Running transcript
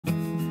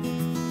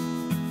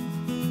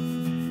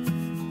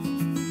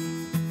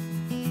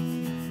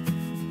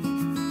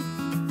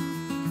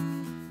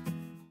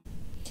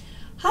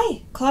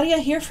Hi, Claudia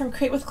here from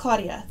Create with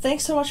Claudia.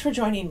 Thanks so much for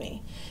joining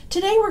me.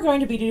 Today we're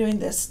going to be doing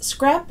this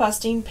scrap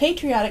busting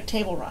patriotic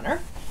table runner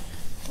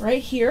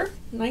right here.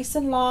 Nice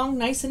and long,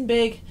 nice and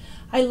big.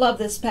 I love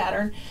this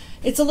pattern.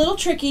 It's a little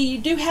tricky. You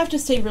do have to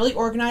stay really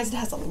organized. It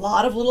has a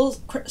lot of little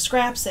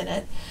scraps in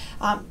it.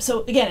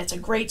 So again, it's a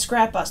great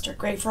scrap buster.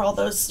 Great for all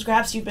those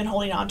scraps you've been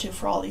holding on to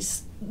for all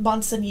these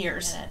months and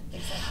years.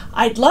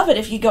 I'd love it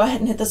if you go ahead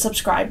and hit the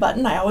subscribe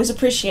button. I always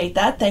appreciate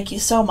that. Thank you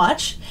so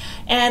much.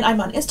 And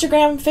I'm on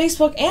Instagram,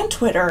 Facebook, and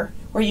Twitter,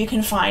 where you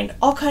can find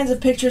all kinds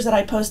of pictures that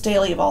I post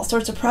daily of all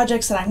sorts of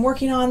projects that I'm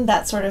working on,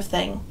 that sort of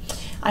thing.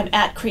 I'm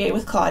at Create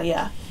with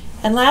Claudia.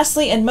 And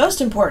lastly, and most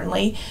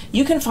importantly,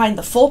 you can find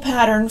the full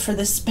pattern for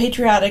this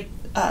patriotic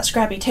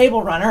scrappy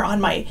table runner on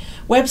my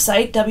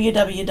website,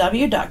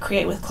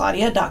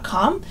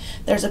 www.createwithclaudia.com.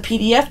 There's a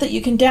PDF that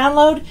you can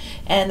download,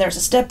 and there's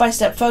a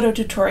step-by-step photo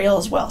tutorial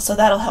as well, so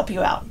that'll help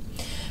you out.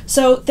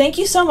 So thank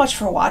you so much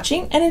for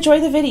watching, and enjoy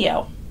the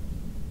video.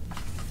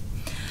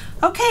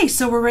 Okay,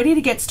 so we're ready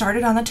to get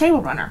started on the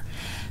table runner.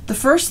 The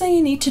first thing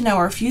you need to know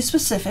are a few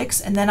specifics,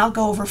 and then I'll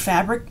go over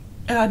fabric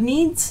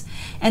needs,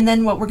 and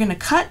then what we're going to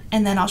cut,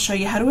 and then I'll show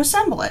you how to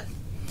assemble it.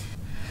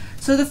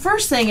 So the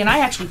first thing, and I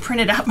actually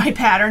printed out my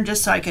pattern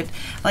just so I could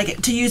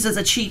to use as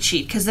a cheat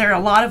sheet, because there are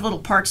a lot of little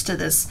parts to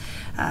this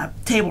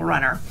table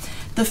runner.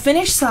 The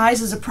finished size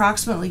is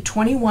approximately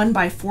 21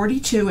 by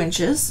 42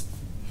 inches,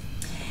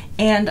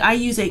 and I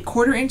use a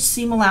 1/4 inch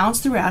seam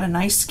allowance throughout, a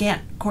nice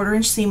scant 1/4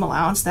 inch seam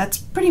allowance. That's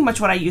pretty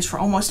much what I use for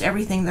almost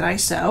everything that I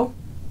sew.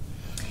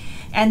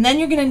 And then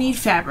you're going to need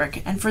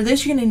fabric, and for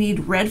this you're going to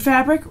need red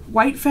fabric,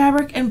 white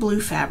fabric, and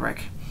blue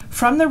fabric.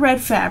 From the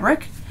red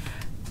fabric,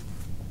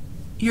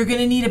 you're going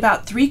to need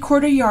about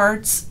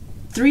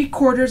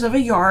 3/4 of a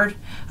yard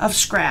of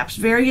scraps,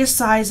 various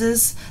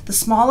sizes. The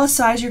smallest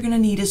size you're going to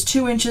need is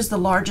 2 inches, the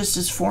largest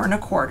is 4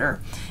 1/4.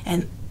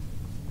 And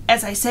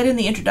as I said in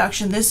the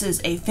introduction, this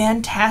is a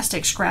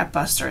fantastic scrap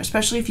buster,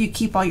 especially if you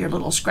keep all your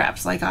little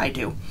scraps like I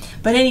do.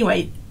 But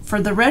anyway,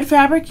 for the red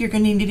fabric, you're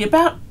going to need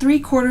about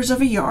 3/4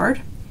 of a yard.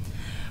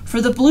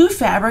 For the blue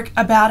fabric,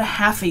 about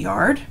 1/2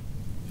 yard.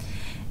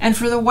 And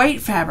for the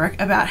white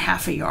fabric, about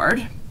 1/2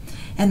 yard.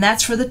 And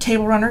that's for the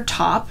table runner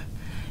top.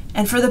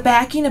 And for the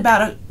backing,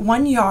 about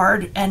 1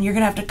 yard, and you're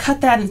going to have to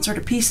cut that and sort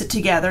of piece it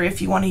together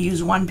if you want to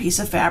use one piece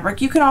of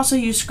fabric. You can also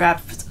use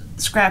scrap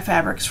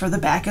fabrics for the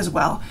back as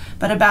well,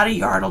 but about 1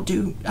 yard will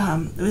do,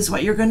 is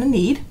what you're going to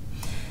need.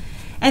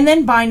 And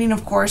then binding,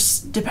 of course,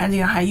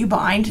 depending on how you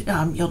bind,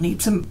 you'll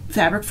need some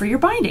fabric for your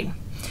binding.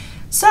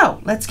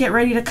 So let's get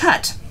ready to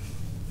cut.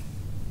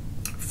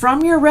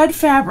 From your red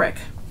fabric,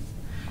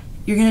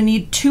 you're going to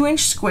need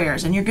 2-inch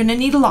squares, and you're going to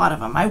need a lot of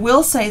them. I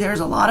will say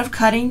there's a lot of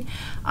cutting.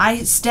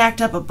 I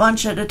stacked up a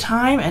bunch at a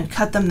time and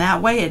cut them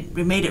that way. It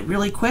made it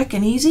really quick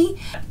and easy.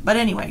 But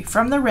anyway,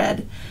 from the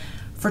red,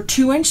 for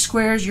 2-inch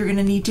squares, you're going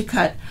to need to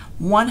cut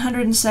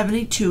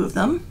 172 of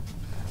them.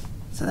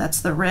 So that's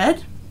the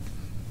red.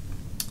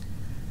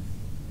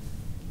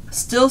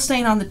 Still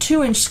staying on the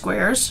 2-inch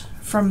squares,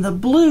 from the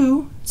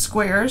blue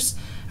squares,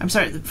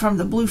 from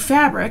the blue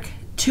fabric,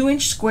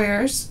 2-inch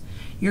squares,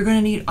 you're going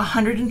to need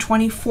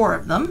 124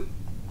 of them.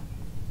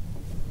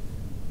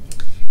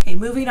 Okay,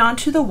 moving on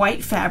to the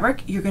white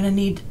fabric, you're going to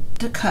need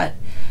to cut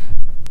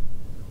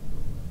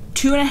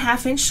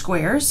 2.5-inch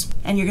squares,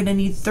 and you're going to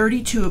need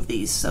 32 of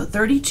these. So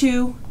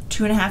 32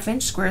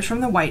 2.5-inch squares from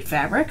the white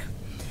fabric.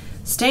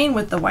 Staying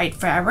with the white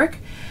fabric,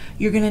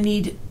 you're going to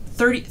need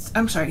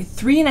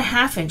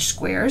 3.5-inch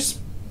squares,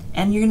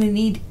 and you're going to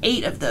need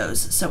 8 of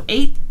those. So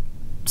 8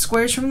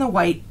 squares from the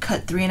white,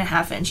 cut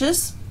 3.5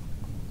 inches.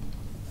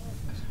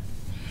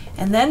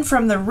 And then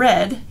from the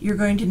red, you're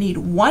going to need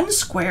 1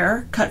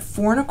 square, cut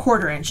 4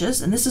 1/4 inches,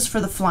 and this is for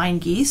the flying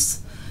geese.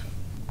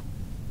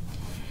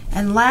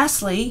 And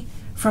lastly,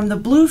 from the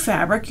blue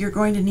fabric, you're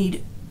going to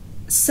need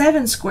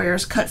 7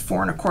 squares, cut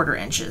 4 1/4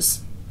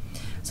 inches.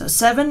 So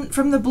 7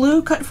 from the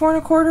blue, cut 4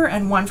 1/4,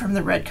 and 1 from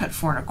the red, cut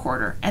 4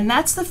 1/4. And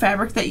that's the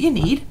fabric that you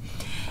need.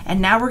 And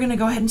now we're going to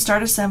go ahead and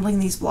start assembling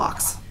these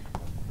blocks.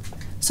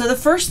 So the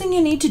first thing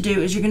you need to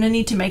do is you're going to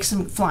need to make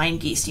some flying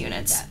geese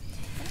units.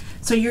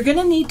 So you're going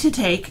to need to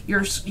take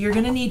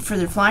for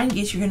the flying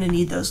geese, you're going to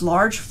need those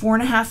large 4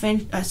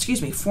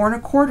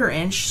 1/4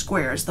 inch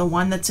squares, the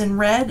one that's in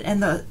red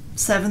and the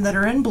 7 that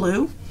are in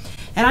blue.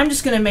 And I'm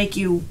just going to make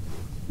you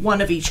one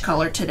of each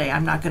color today.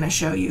 I'm not going to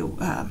show you,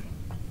 I'm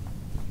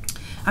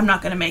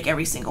not going to make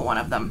every single one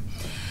of them.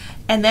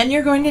 And then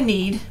you're going to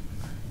need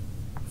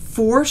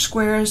 4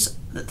 squares,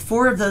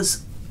 4 of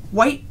those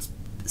white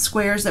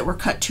squares that were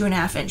cut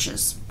 2.5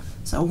 inches.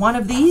 So 1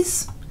 of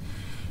these,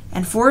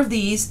 and 4 of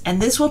these,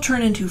 and this will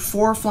turn into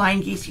 4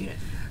 flying geese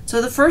units.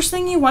 So the first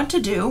thing you want to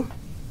do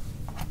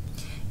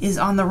is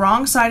on the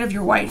wrong side of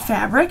your white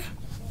fabric,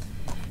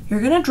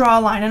 you're going to draw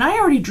a line, and I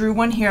already drew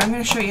one here. I'm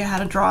going to show you how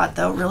to draw it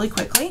though really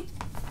quickly.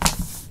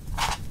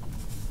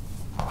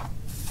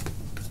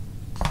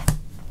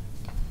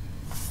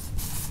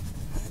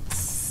 Let's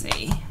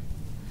see.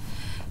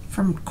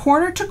 From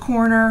corner to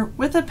corner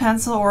with a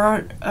pencil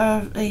or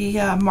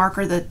a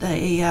marker,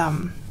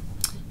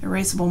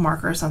 erasable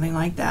marker or something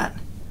like that.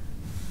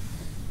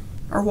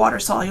 or water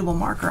soluble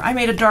marker. I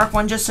made a dark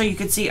one just so you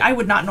could see. I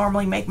would not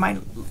normally make my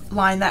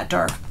line that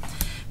dark.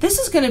 This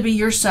is going to be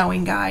your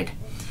sewing guide,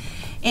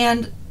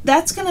 and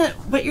that's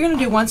what you're going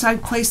to do once I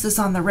place this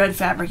on the red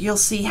fabric. You'll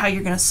see how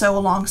you're going to sew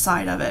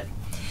alongside of it.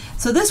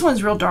 So this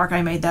one's real dark.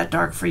 I made that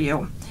dark for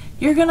you.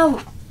 You're going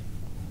to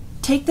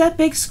take that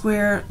big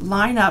square,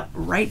 line up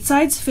right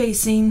sides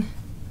facing,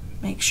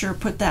 make sure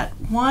put that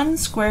one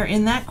square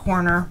in that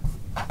corner,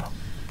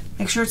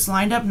 make sure it's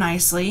lined up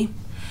nicely,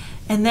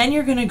 and then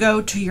you're going to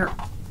go to your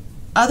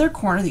other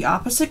corner, the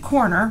opposite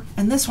corner,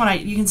 and this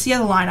one you can see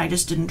the line, I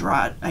just didn't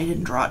draw it. I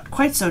didn't draw it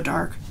quite so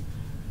dark.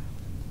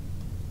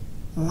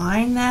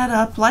 Line that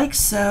up like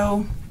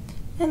so,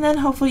 and then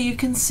hopefully you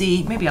can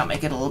see, maybe I'll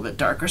make it a little bit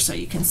darker so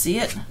you can see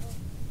it.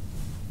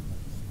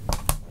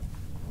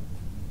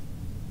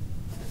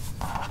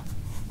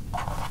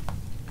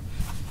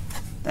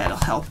 That'll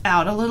help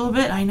out a little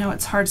bit. I know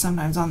it's hard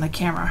sometimes on the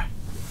camera.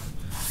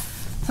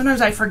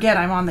 Sometimes I forget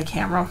I'm on the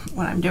camera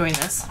when I'm doing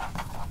this.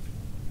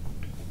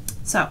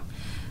 So,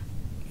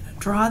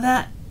 draw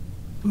that,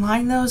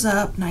 line those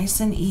up nice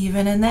and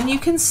even, and then you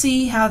can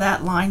see how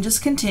that line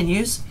just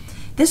continues.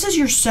 This is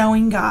your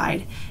sewing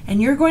guide,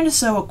 and you're going to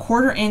sew a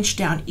 1/4 inch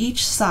down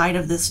each side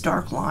of this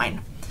dark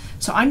line.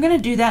 So I'm going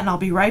to do that, and I'll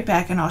be right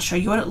back, and I'll show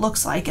you what it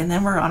looks like, and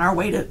then we're on our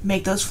way to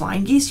make those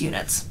flying geese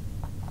units.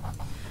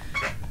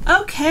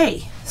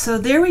 Okay, so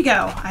there we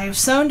go. I have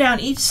sewn down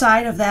each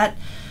side of that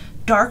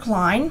dark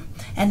line,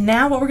 and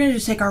now what we're going to do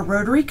is take our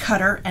rotary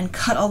cutter and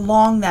cut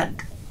along that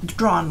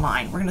drawn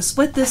line. We're going to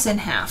split this in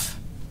half.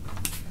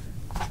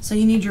 So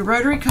you need your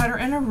rotary cutter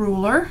and a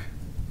ruler.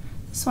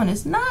 This one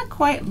is not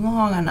quite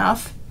long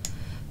enough,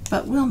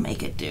 but we'll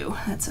make it do.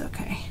 That's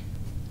okay.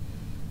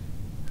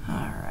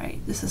 Alright,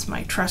 this is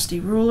my trusty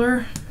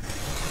ruler.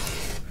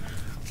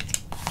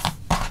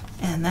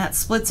 And that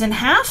splits in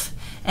half.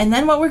 And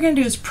then what we're going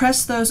to do is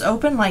press those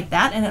open like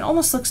that, and it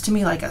almost looks to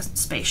me like a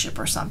spaceship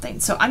or something.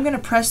 So I'm going to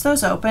press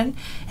those open,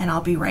 and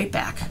I'll be right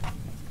back.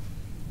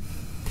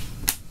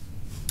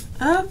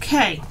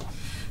 Okay,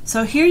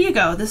 so here you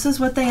go. This is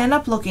what they end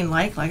up looking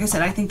like. Like I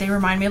said, I think they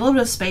remind me a little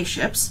bit of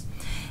spaceships.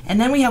 And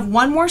then we have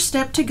one more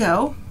step to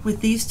go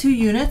with these 2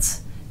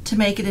 units to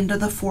make it into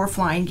the 4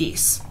 flying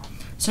geese.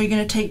 So you're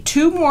going to take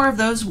 2 more of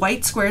those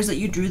white squares that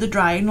you drew the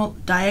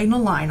diagonal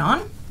line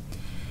on,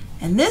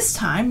 and this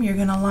time you're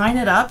going to line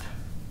it up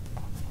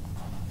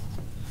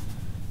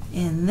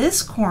in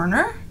this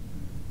corner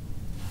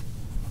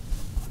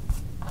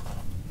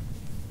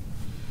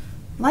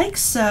like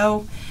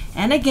so,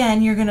 and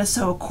again you're going to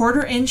sew a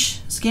 1/4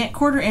 inch, scant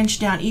 1/4 inch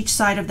down each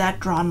side of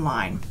that drawn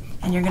line,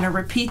 and you're going to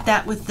repeat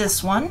that with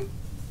this one.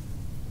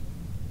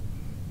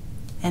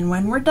 And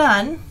when we're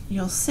done,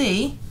 you'll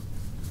see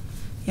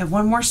you have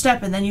one more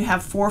step, and then you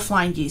have 4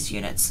 flying geese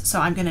units. So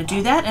I'm going to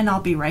do that, and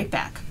I'll be right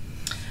back.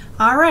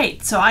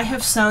 Alright, so I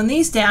have sewn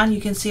these down.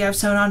 You can see I've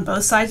sewn on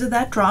both sides of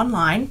that drawn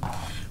line.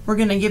 We're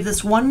going to give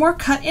this one more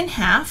cut in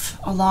half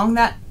along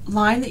that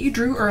line that you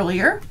drew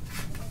earlier.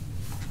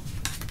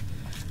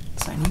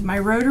 So I need my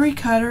rotary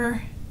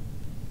cutter.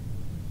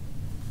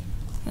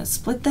 I'm going to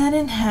split that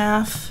in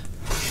half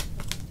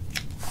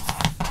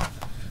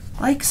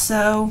like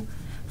so.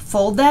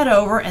 Fold that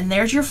over, and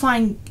there's your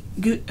flying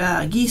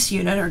geese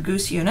unit or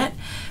goose unit.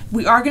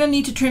 We are going to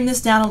need to trim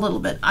this down a little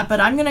bit, but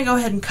I'm going to go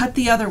ahead and cut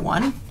the other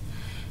one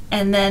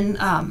and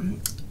then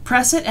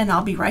press it, and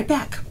I'll be right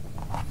back.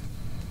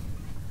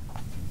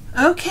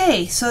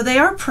 Okay, so they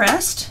are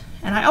pressed,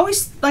 and I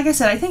always, like I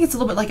said, I think it's a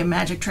little bit like a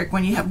magic trick.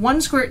 When you have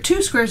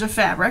 2 squares of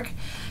fabric,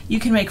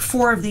 you can make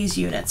 4 of these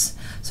units.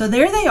 So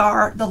there they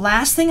are. The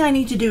last thing I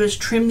need to do is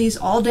trim these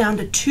all down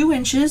to 2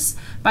 inches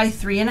by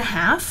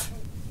 3.5.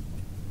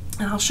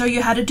 And I'll show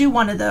you how to do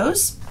one of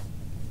those.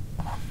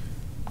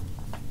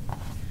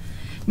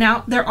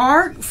 Now, there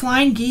are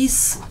flying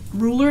geese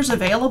rulers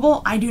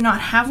available. I do not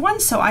have one,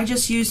 so I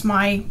just use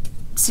my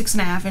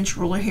 6.5 inch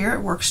ruler here.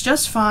 It works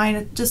just fine.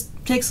 It just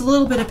takes a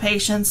little bit of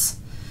patience,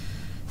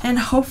 and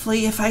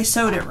hopefully if I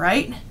sewed it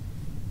right.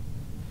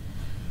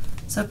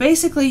 So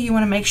basically you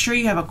want to make sure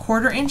you have a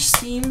 1/4 inch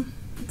seam.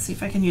 Let's see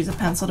if I can use a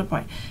pencil to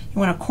point. You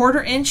want a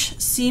 1/4 inch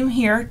seam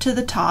here to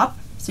the top.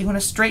 So you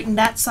want to straighten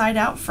that side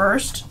out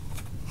first.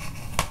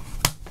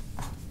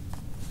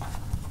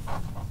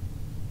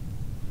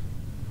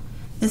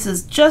 This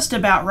is just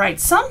about right.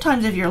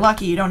 Sometimes if you're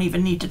lucky, you don't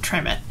even need to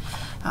trim it.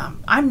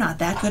 I'm not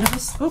that good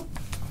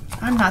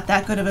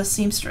of a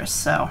seamstress,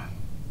 so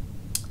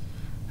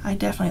I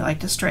definitely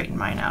like to straighten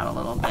mine out a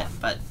little bit,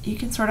 but you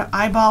can sort of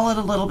eyeball it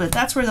a little bit.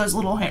 That's where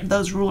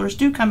those rulers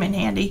do come in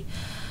handy.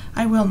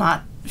 I will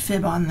not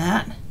fib on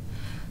that.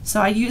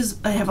 So I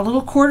have a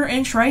little 1/4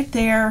 inch right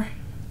there.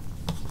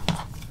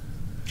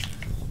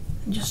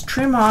 And just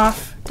trim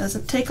off.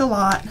 Doesn't take a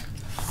lot.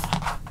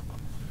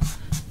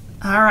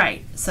 All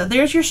right, so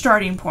there's your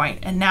starting point.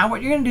 And now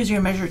what you're going to do is you're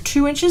going to measure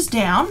 2 inches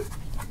down.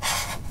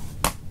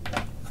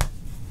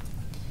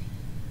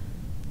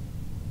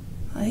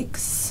 Like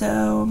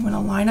so. I'm going to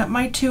line up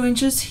my 2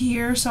 inches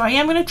here. So I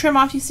am going to trim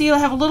off. You see I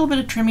have a little bit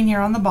of trimming here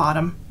on the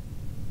bottom.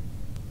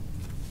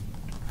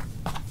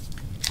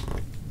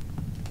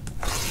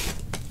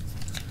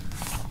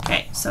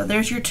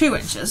 there's your 2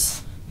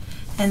 inches.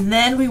 And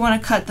then we want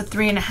to cut the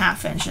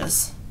 3.5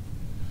 inches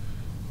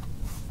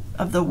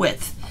of the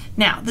width.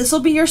 Now, this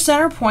will be your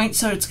center point,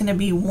 so it's going to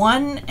be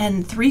 1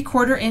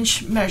 3/4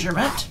 inch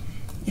measurement.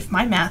 If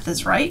my math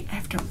is right, I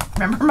have to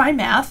remember my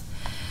math.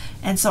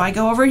 And so I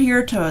go over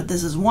here to,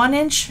 this is 1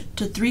 inch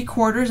to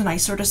 3/4, and I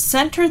sort of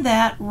center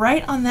that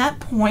right on that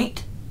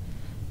point,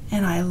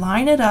 and I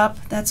line it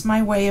up. That's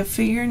my way of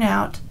figuring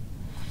out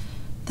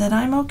that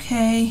I'm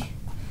okay.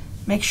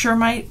 Make sure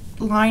my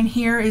line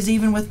here is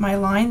even with my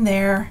line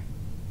there,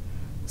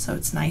 so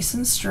it's nice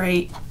and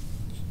straight.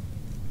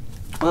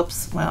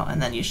 Whoops, well,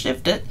 and then you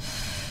shift it.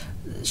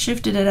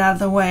 Shifted it out of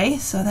the way,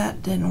 so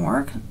that didn't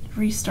work.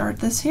 Restart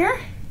this here.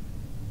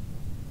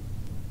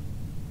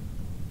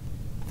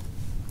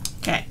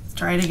 Okay,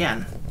 try it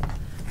again.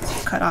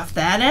 So cut off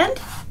that end,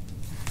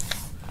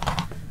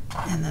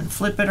 and then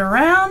flip it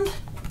around,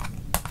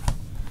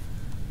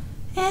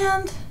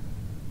 and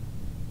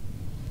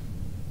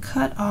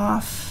cut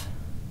off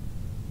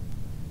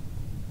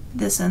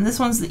this end. This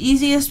one's the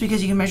easiest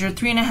because you can measure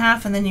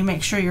 3.5, and then you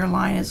make sure your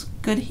line is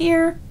good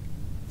here.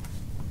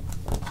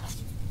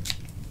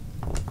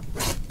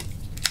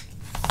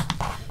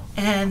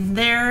 And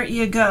there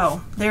you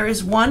go. There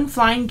is one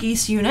flying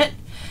geese unit,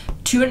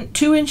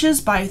 2 inches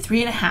by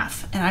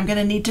 3.5, and I'm going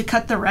to need to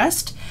cut the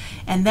rest,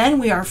 and then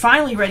we are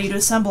finally ready to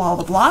assemble all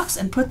the blocks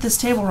and put this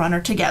table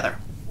runner together.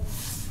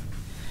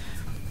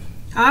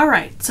 All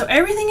right, so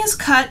everything is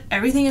cut,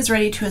 everything is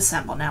ready to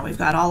assemble. Now we've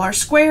got all our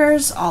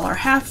squares, all our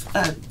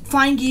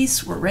flying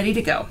geese, we're ready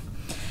to go.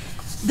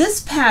 This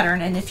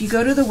pattern, and if you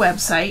go to the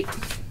website,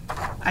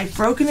 I've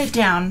broken it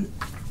down.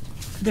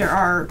 There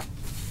are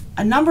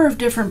a number of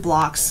different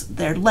blocks.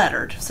 They're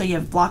lettered. So you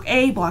have block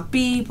A, block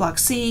B, block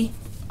C,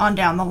 on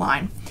down the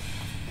line.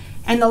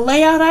 And the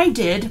layout I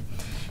did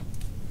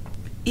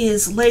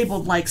is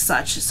labeled like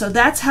such. So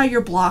that's how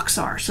your blocks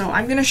are. So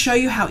I'm going to show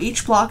you how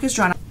each block is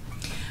drawn.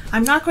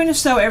 I'm not going to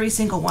sew every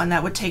single one,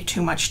 that would take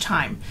too much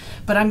time.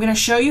 But I'm going to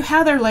show you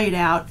how they're laid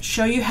out,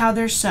 show you how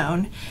they're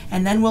sewn,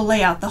 and then we'll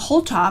lay out the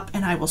whole top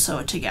and I will sew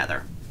it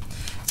together.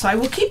 So I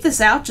will keep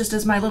this out just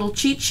as my little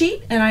cheat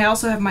sheet, and I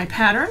also have my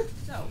pattern.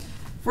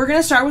 We're going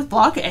to start with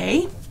block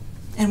A,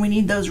 and we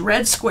need those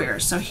red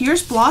squares. So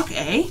here's block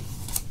A,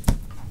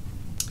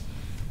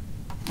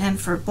 and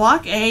for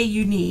block A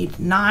you need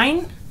 9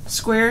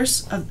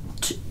 of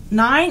the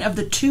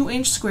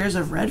 2-inch squares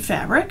of red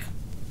fabric,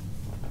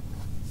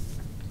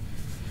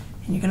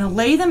 and you're going to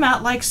lay them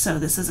out like so.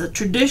 This is a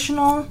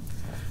traditional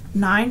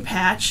 9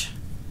 patch.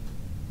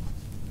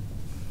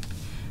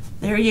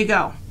 There you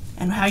go.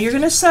 And how you're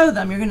going to sew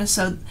them, you're going to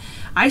sew,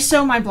 I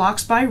sew my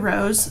blocks by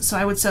rows, so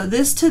I would sew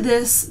this to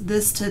this,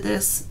 this to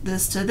this,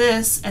 this to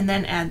this, and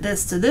then add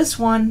this to this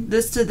one,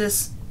 this to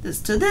this, this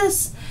to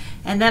this,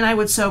 and then I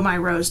would sew my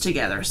rows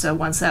together. So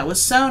once that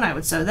was sewn, I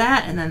would sew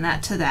that, and then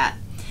that to that.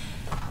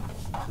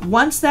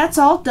 Once that's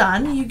all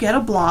done, you get a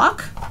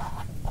block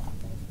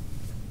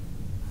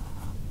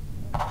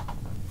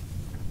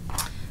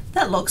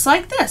that looks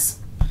like this.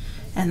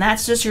 And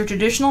that's just your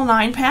traditional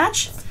 9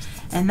 patch.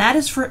 And that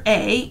is for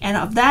A, and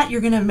of that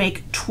you're going to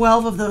make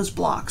 12 of those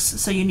blocks.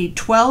 So you need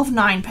 12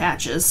 9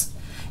 patches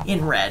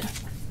in red.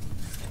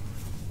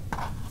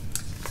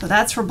 So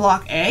that's for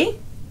block A.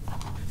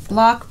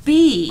 Block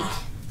B.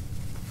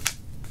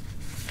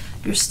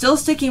 You're still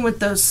sticking with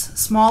those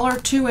smaller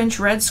 2-inch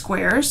red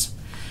squares.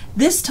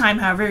 This time,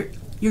 however,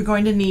 you're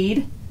going to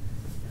need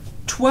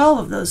 12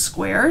 of those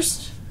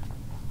squares.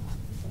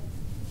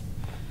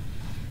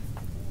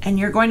 And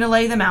you're going to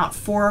lay them out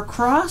 4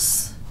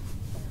 across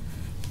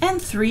and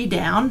 3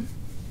 down.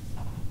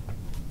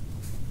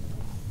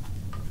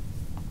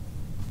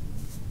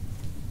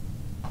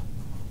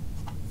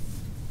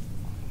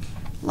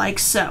 Like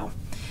so.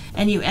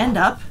 And you end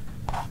up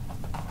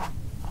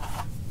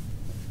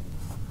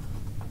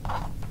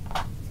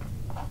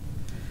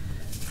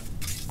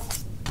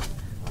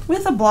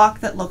with a block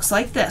that looks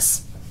like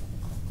this.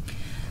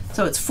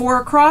 So it's 4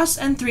 across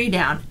and 3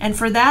 down. And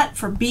for that,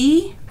 for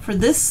B, for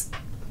this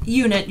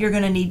unit, you're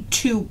going to need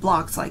 2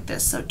 blocks like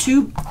this. So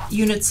 2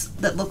 units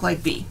that look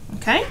like B,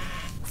 okay?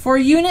 For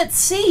unit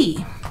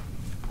C,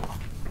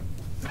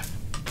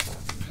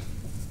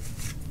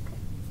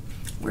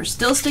 we're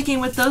still sticking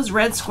with those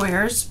red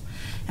squares,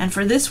 and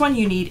for this one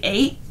you need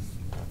 8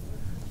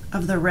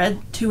 of the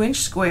red 2-inch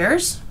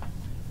squares.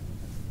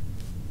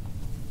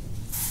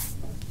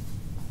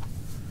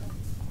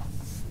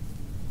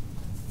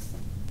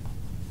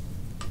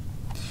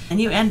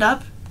 And you end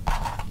up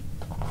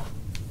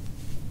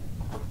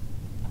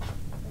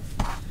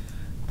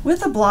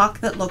with a block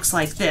that looks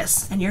like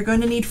this, and you're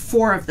going to need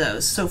 4 of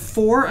those, so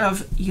 4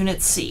 of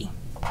unit C.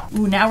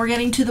 Ooh, now we're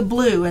getting to the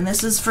blue, and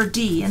this is for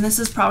D, and this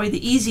is probably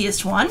the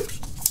easiest one.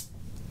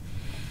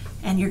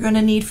 And you're going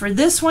to need, for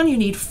this one, you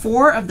need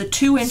 4 of the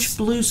 2-inch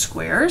blue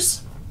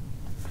squares,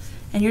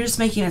 and you're just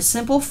making a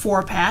simple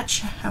 4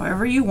 patch,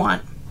 however you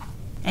want,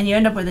 and you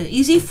end up with an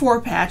easy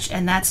 4 patch,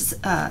 and that's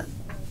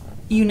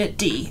unit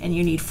D, and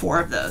you need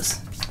 4 of those.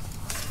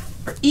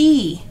 For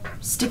E,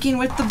 sticking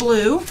with the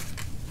blue,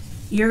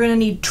 you're going to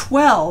need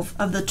 12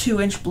 of the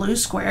 2-inch blue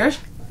squares.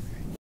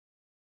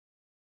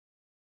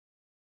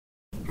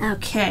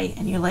 Okay,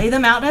 and you lay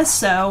them out as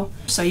so.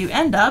 So you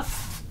end up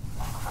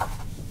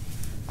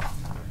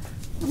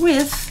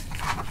with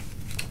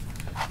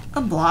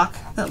a block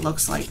that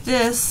looks like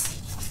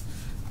this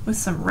with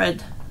some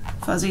red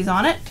fuzzies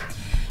on it.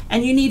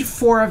 And you need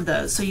 4 of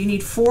those. So you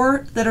need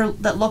 4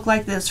 that look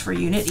like this for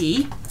unit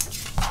E.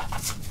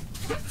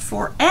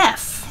 For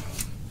F,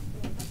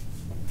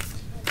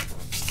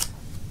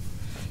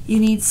 you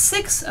need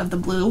 6 of the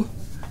blue.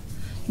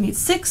 You need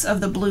 6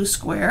 of the blue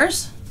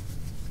squares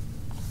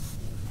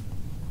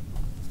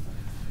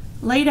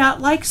laid out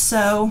like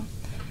so,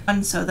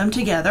 and sew them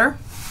together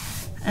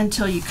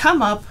until you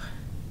come up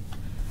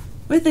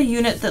with a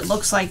unit that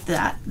looks like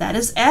that. That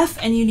is F,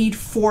 and you need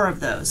 4 of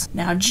those.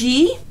 Now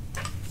G,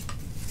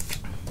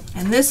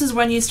 and this is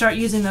when you start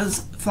using those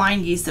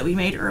flying geese that we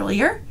made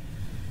earlier.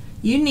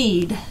 You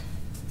need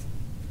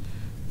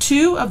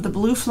 2 of the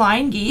blue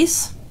flying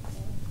geese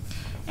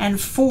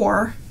and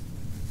 4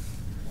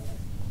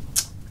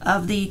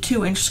 of the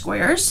 2-inch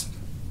squares.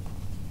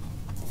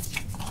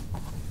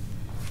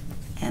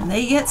 And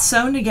they get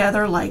sewn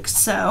together like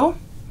so.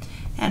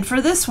 And for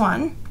this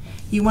one,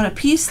 you want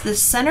to piece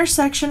this center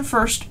section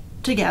first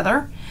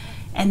together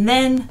and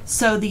then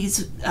sew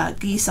these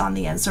geese on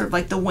the end, sort of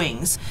like the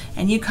wings.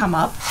 And you come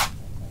up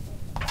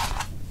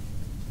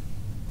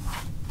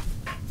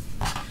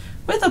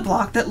with a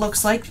block that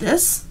looks like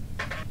this.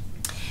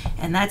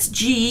 And that's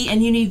G,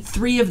 and you need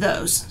 3 of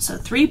those. So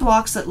 3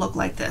 blocks that look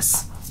like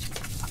this.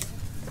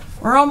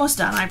 We're almost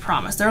done, I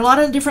promise. There are a lot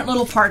of different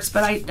little parts,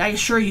 but I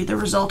assure you the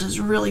result is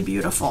really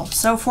beautiful.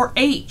 So for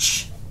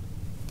H,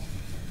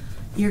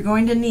 you're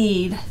going to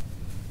need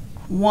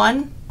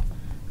 1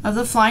 of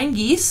the flying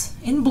geese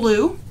in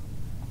blue,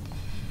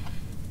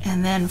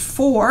 and then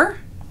 4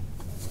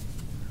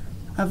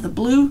 of the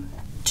blue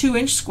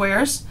 2-inch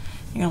squares.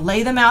 You're going to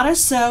lay them out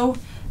as so.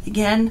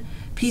 Again,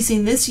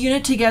 piecing this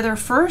unit together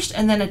first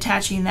and then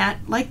attaching that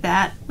like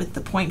that with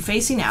the point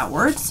facing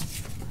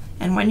outwards.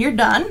 And when you're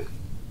done,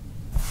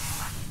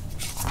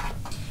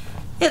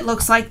 it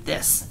looks like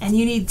this, and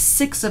you need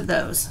 6 of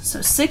those.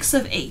 So 6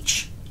 of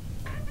H.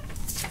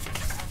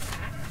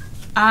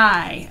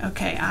 I,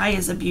 okay, I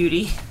is a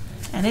beauty,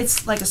 and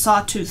it's like a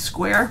sawtooth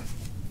square.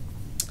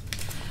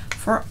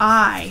 For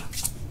I,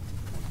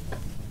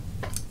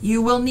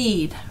 you will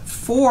need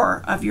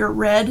 4 of your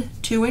red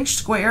 2-inch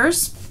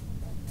squares.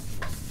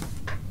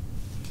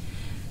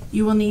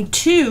 You will need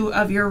 2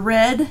 of your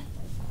red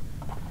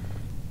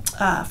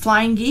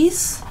flying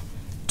geese,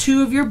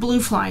 2 of your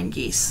blue flying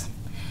geese.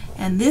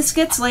 And this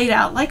gets laid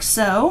out like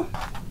so.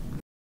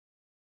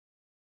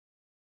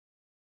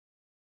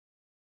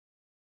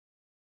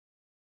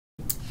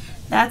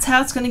 That's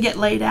how it's going to get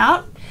laid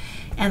out.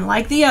 And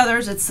like the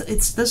others,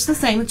 it's just the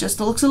same, it just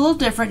looks a little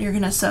different. You're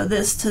going to sew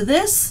this to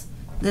this,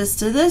 this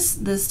to this,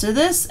 this to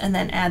this, and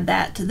then add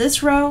that to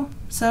this row,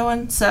 so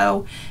and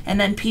so, and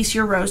then piece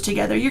your rows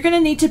together. You're going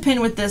to need to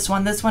pin with this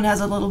one. This one has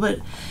a little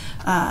bit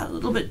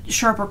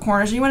sharper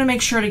corners. You want to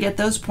make sure to get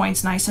those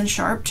points nice and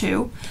sharp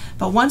too.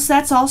 But once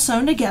that's all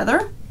sewn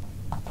together,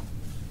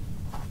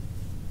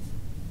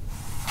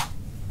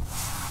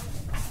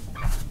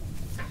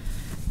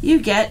 you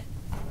get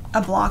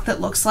a block that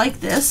looks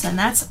like this, and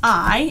that's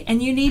I,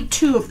 and you need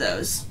 2 of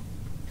those.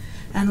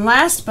 And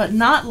last but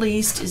not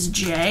least is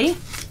J.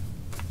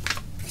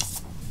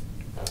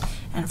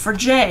 And for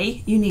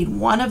J, you need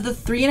 1 of the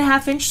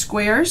 3.5-inch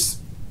squares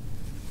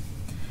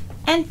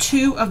and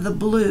 2 of the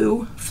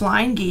blue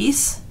flying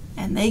geese,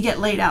 and they get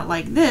laid out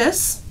like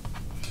this.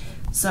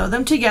 Sew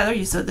them together.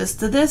 You sew this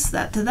to this,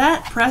 that to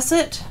that, press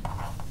it,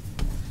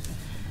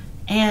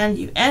 and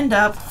you end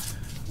up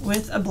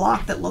with a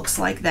block that looks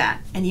like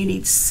that, and you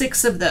need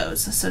 6 of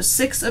those, so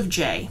 6 of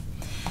J.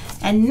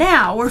 And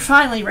now we're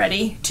finally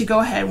ready to go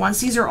ahead, once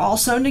these are all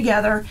sewn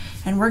together,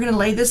 and we're going to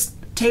lay this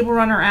table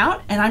runner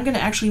out, and I'm going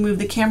to actually move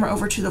the camera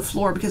over to the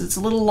floor because it's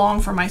a little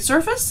long for my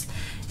surface,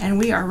 and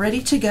we are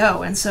ready to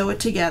go and sew it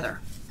together.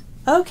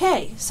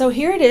 Okay, so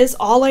here it is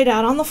all laid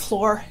out on the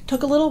floor.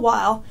 Took a little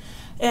while.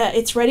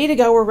 It's ready to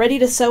go. We're ready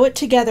to sew it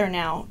together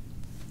now.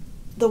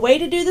 The way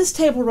to do this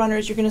table runner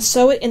is you're going to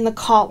sew it in the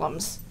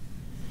columns.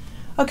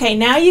 Okay,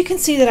 now you can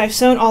see that I've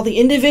sewn all the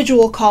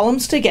individual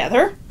columns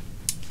together.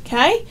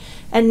 Okay,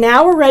 and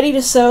now we're ready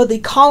to sew the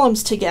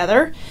columns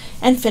together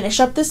and finish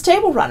up this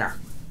table runner.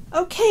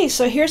 Okay,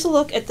 so here's a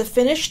look at the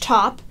finished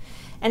top,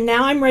 and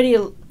now I'm ready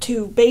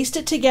to baste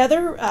it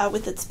together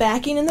with its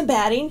backing and the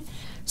batting.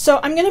 So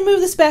I'm going to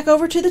move this back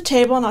over to the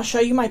table, and I'll show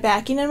you my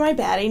backing and my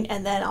batting,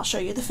 and then I'll show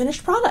you the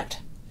finished product.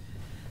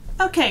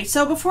 Okay,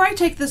 so before I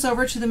take this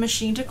over to the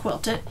machine to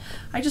quilt it,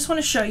 I just want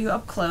to show you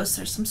up close.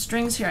 There's some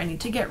strings here I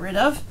need to get rid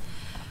of.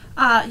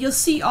 You'll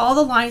see all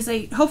the lines,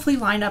 they hopefully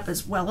line up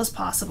as well as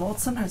possible.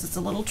 Sometimes it's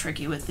a little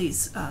tricky with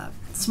these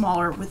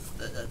smaller, with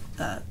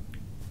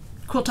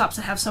quilt tops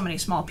that have so many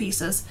small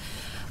pieces.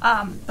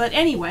 But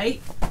anyway,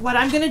 what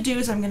I'm going to do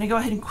is I'm going to go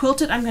ahead and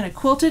quilt it. I'm going to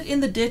quilt it in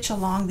the ditch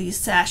along these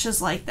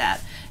sashes like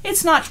that.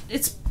 It's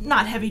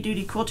not heavy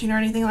duty quilting or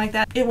anything like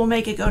that. It will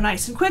make it go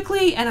nice and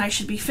quickly, and I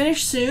should be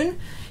finished soon.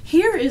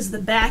 Here is the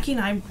backing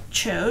I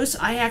chose.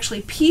 I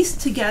actually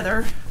pieced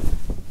together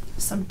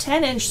some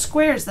 10-inch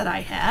squares that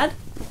I had.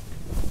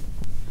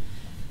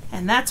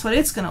 And that's what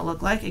it's going to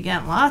look like.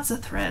 Again, lots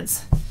of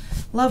threads.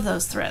 Love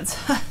those threads.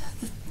 It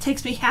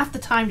takes me half the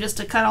time just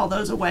to cut all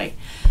those away.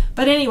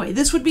 But anyway,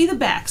 this would be the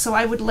back. So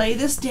I would lay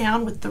this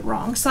down with the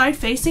wrong side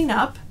facing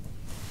up.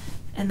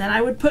 And then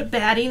I would put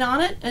batting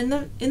on it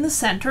in the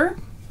center.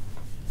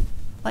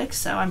 Like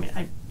so. I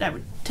mean, I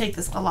would take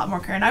this a lot more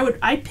care. And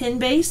I pin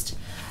baste.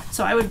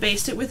 So I would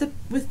baste it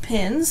with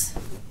pins.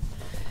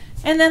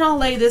 And then I'll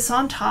lay this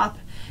on top.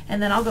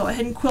 And then I'll go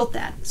ahead and quilt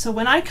that. So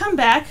when I come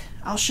back,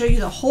 I'll show you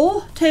the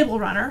whole table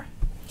runner.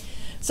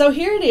 So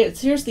here it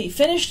is. Here's the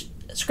finished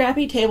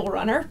scrappy table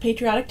runner,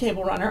 Patriotic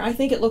table runner. I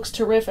think it looks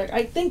terrific.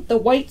 I think the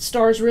white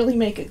stars really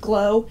make it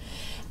glow,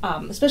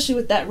 especially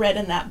with that red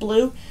and that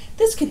blue.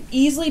 This could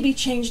easily be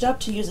changed up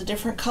to use a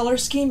different color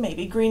scheme,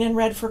 maybe green and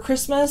red for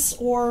Christmas,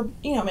 or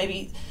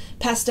maybe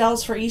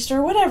pastels for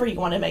Easter, whatever you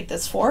want to make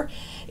this for.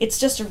 It's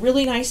just a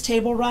really nice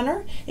table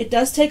runner. It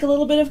does take a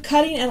little bit of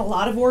cutting and a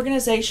lot of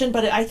organization,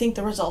 but I think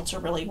the results are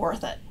really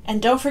worth it.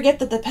 And don't forget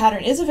that the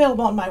pattern is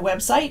available on my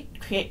website,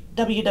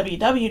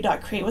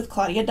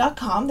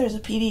 www.createwithclaudia.com. There's a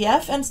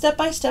PDF and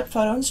step-by-step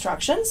photo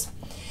instructions.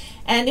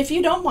 And if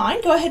you don't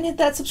mind, go ahead and hit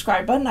that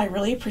subscribe button. I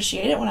really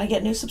appreciate it when I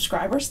get new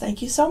subscribers.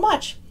 Thank you so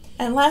much.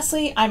 And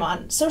lastly, I'm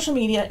on social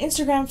media,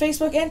 Instagram,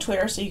 Facebook, and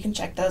Twitter, so you can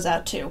check those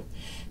out too.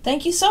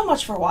 Thank you so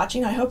much for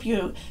watching. I hope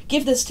you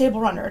give this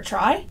table runner a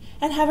try,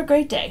 and have a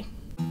great day.